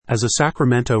As a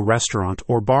Sacramento restaurant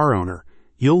or bar owner,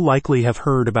 you'll likely have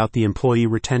heard about the Employee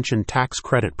Retention Tax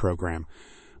Credit Program,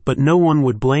 but no one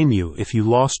would blame you if you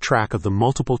lost track of the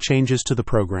multiple changes to the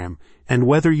program and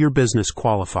whether your business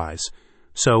qualifies.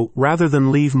 So, rather than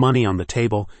leave money on the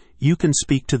table, you can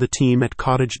speak to the team at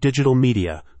Cottage Digital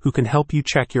Media, who can help you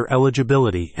check your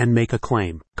eligibility and make a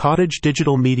claim. Cottage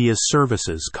Digital Media's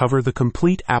services cover the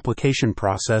complete application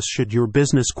process should your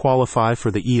business qualify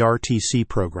for the ERTC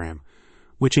program,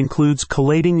 which includes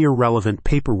collating your relevant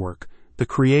paperwork, the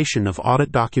creation of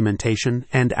audit documentation,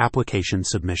 and application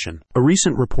submission. A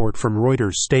recent report from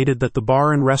Reuters stated that the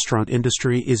bar and restaurant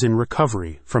industry is in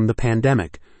recovery from the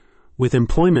pandemic, with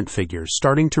employment figures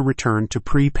starting to return to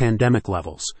pre-pandemic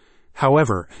levels.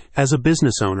 However, as a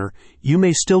business owner, you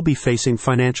may still be facing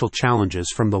financial challenges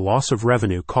from the loss of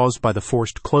revenue caused by the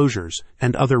forced closures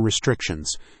and other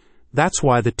restrictions. That's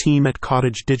why the team at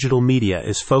Cottage Digital Media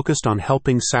is focused on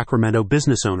helping Sacramento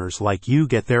business owners like you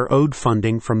get their owed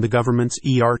funding from the government's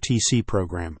ERTC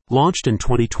program. Launched in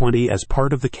 2020 as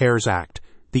part of the CARES Act,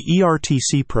 the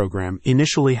ERTC program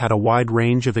initially had a wide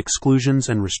range of exclusions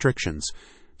and restrictions,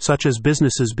 such as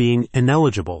businesses being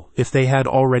ineligible if they had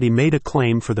already made a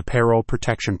claim for the Payroll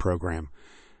Protection Program.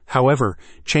 However,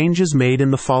 changes made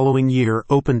in the following year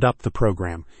opened up the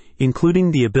program, including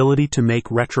the ability to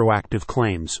make retroactive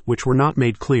claims, which were not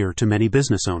made clear to many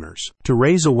business owners. To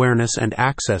raise awareness and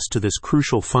access to this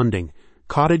crucial funding,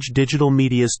 Cottage Digital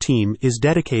Media's team is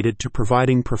dedicated to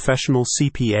providing professional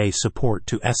CPA support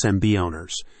to SMB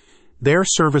owners. Their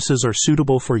services are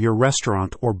suitable for your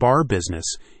restaurant or bar business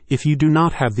if you do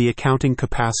not have the accounting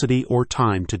capacity or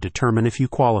time to determine if you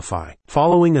qualify.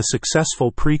 Following a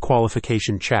successful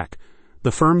pre-qualification check,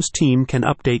 the firm's team can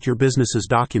update your business's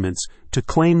documents to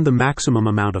claim the maximum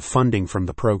amount of funding from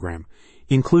the program,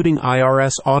 including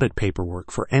IRS audit paperwork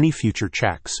for any future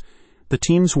checks. The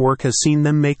team's work has seen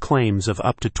them make claims of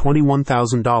up to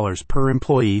 $21,000 per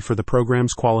employee for the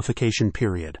program's qualification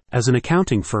period. As an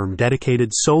accounting firm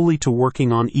dedicated solely to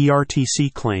working on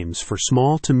ERTC claims for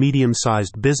small to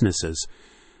medium-sized businesses,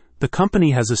 the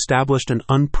company has established an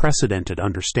unprecedented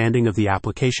understanding of the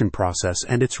application process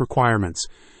and its requirements.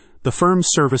 The firm's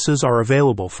services are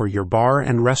available for your bar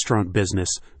and restaurant business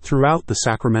throughout the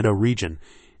Sacramento region,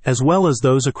 as well as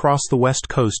those across the West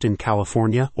Coast in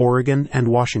California, Oregon, and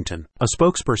Washington. A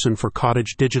spokesperson for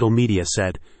Cottage Digital Media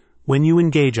said, "When you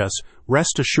engage us,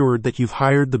 rest assured that you've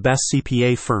hired the best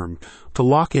CPA firm to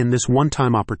lock in this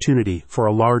one-time opportunity for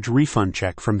a large refund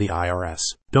check from the IRS.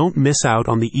 Don't miss out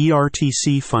on the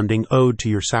ERTC funding owed to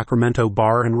your Sacramento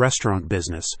bar and restaurant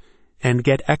business, and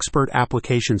get expert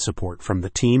application support from the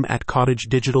team at Cottage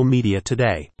Digital Media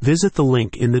today." Visit the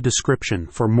link in the description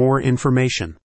for more information.